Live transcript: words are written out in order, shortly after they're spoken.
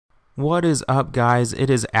What is up, guys? It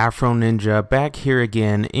is Afro Ninja back here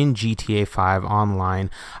again in GTA 5 Online.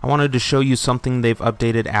 I wanted to show you something they've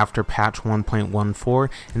updated after patch 1.14,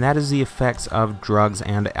 and that is the effects of drugs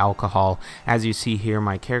and alcohol. As you see here,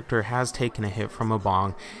 my character has taken a hit from a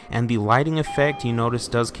bong, and the lighting effect you notice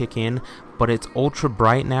does kick in, but it's ultra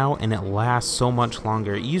bright now and it lasts so much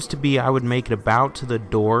longer. It used to be I would make it about to the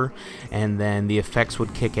door and then the effects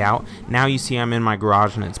would kick out. Now you see I'm in my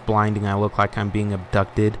garage and it's blinding. I look like I'm being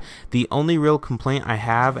abducted. The only real complaint I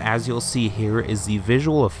have, as you'll see here, is the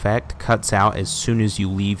visual effect cuts out as soon as you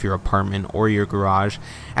leave your apartment or your garage.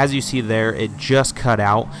 As you see there, it just cut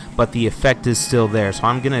out, but the effect is still there. So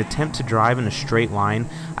I'm going to attempt to drive in a straight line.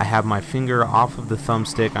 I have my finger off of the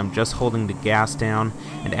thumbstick. I'm just holding the gas down,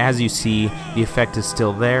 and as you see, the effect is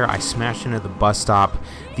still there. I smash into the bus stop.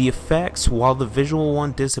 The effects, while the visual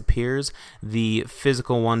one disappears, the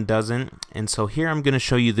physical one doesn't. And so here I'm going to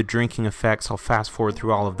show you the drinking effects. I'll fast forward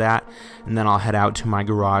through all of that, and then I'll head out to my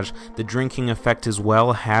garage. The drinking effect as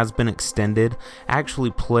well has been extended. I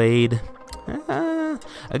actually played a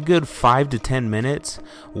good 5 to 10 minutes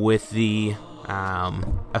with the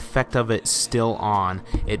effect of it still on.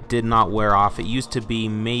 It did not wear off. It used to be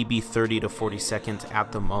maybe 30 to 40 seconds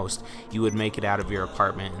at the most. You would make it out of your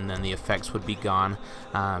apartment and then the effects would be gone.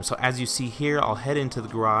 So as you see here, I'll head into the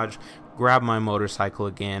garage, grab my motorcycle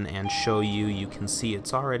again, and show you. You can see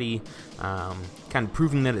it's already kind of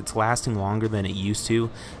proving that it's lasting longer than it used to.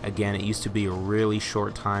 Again, it used to be a really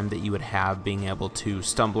short time that you would have being able to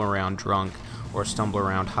stumble around drunk or stumble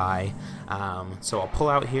around high. So I'll pull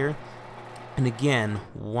out here. And again,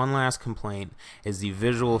 one last complaint is the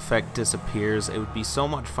visual effect disappears. It would be so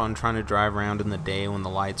much fun trying to drive around in the day when the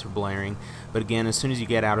lights are blaring, but again, as soon as you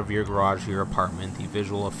get out of your garage or your apartment, the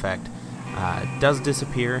visual effect does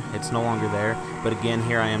disappear. It's no longer there. But again,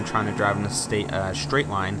 here I am trying to drive in a straight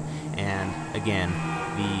line, and again,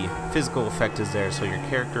 the physical effect is there, so your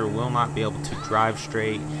character will not be able to drive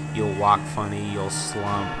straight. You'll walk funny, you'll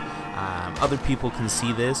slump. Other people can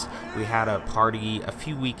see this. We had a party a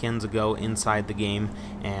few weekends ago inside the game,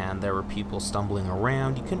 and there were people stumbling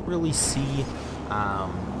around. You couldn't really see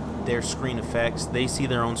their screen effects. They see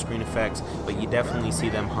their own screen effects, but you definitely see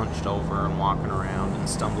them hunched over and walking around and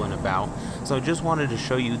stumbling about. So I just wanted to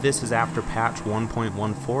show you, this is after patch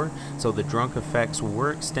 1.14, so the drunk effects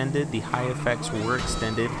were extended, the high effects were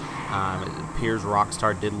extended. It appears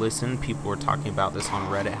Rockstar did listen. People were talking about this on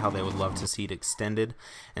Reddit, how they would love to see it extended.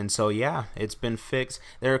 And so yeah, it's been fixed.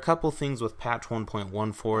 There are a couple things with patch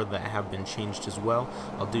 1.14 that have been changed as well.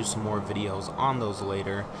 I'll do some more videos on those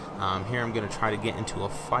later. Here I'm going to try to get into a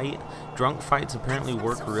fight. Drunk fights apparently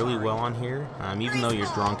work really well on here. Even though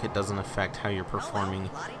you're drunk, it doesn't affect how you're performing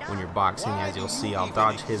when you're boxing. As you'll see, I'll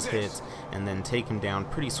dodge his hits and then take him down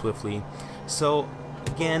pretty swiftly. So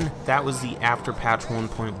again, that was the after patch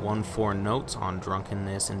 1.14 notes on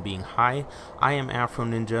drunkenness and being high. I am Afro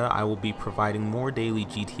Ninja. I will be providing more daily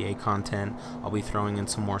GTA content. I'll be throwing in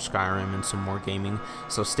some more Skyrim and some more gaming.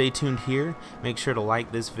 So stay tuned here. Make sure to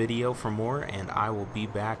like this video for more, and I will be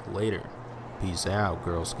back later. Peace out,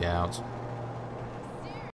 Girl Scouts.